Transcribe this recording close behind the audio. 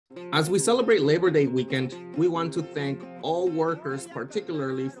As we celebrate Labor Day weekend, we want to thank all workers,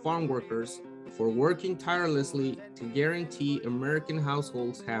 particularly farm workers, for working tirelessly to guarantee American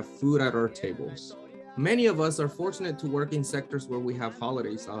households have food at our tables. Many of us are fortunate to work in sectors where we have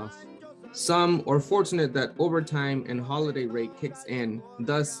holidays off. Some are fortunate that overtime and holiday rate kicks in,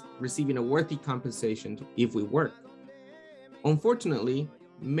 thus receiving a worthy compensation if we work. Unfortunately,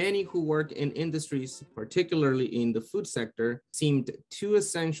 many who work in industries, particularly in the food sector, seemed too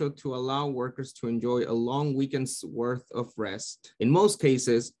essential to allow workers to enjoy a long weekend's worth of rest. In most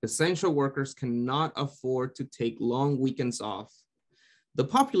cases, essential workers cannot afford to take long weekends off. The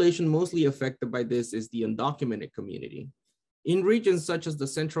population mostly affected by this is the undocumented community. In regions such as the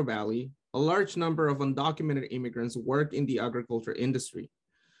Central Valley, a large number of undocumented immigrants work in the agriculture industry.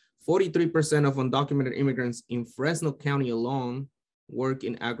 43% of undocumented immigrants in Fresno County alone work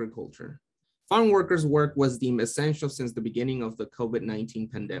in agriculture. Farm workers' work was deemed essential since the beginning of the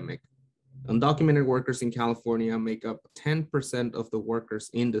COVID-19 pandemic. Undocumented workers in California make up 10% of the workers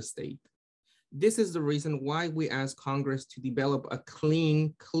in the state. This is the reason why we ask Congress to develop a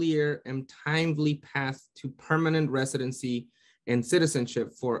clean, clear, and timely path to permanent residency and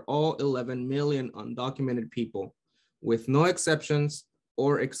citizenship for all 11 million undocumented people, with no exceptions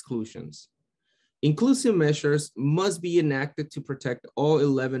or exclusions. Inclusive measures must be enacted to protect all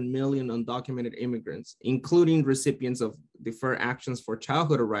 11 million undocumented immigrants, including recipients of Deferred Actions for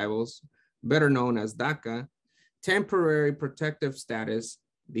Childhood Arrivals, better known as DACA, temporary protective status,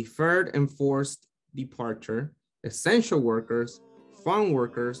 deferred and forced departure, essential workers, farm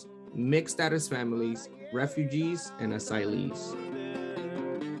workers, mixed status families, refugees, and asylees.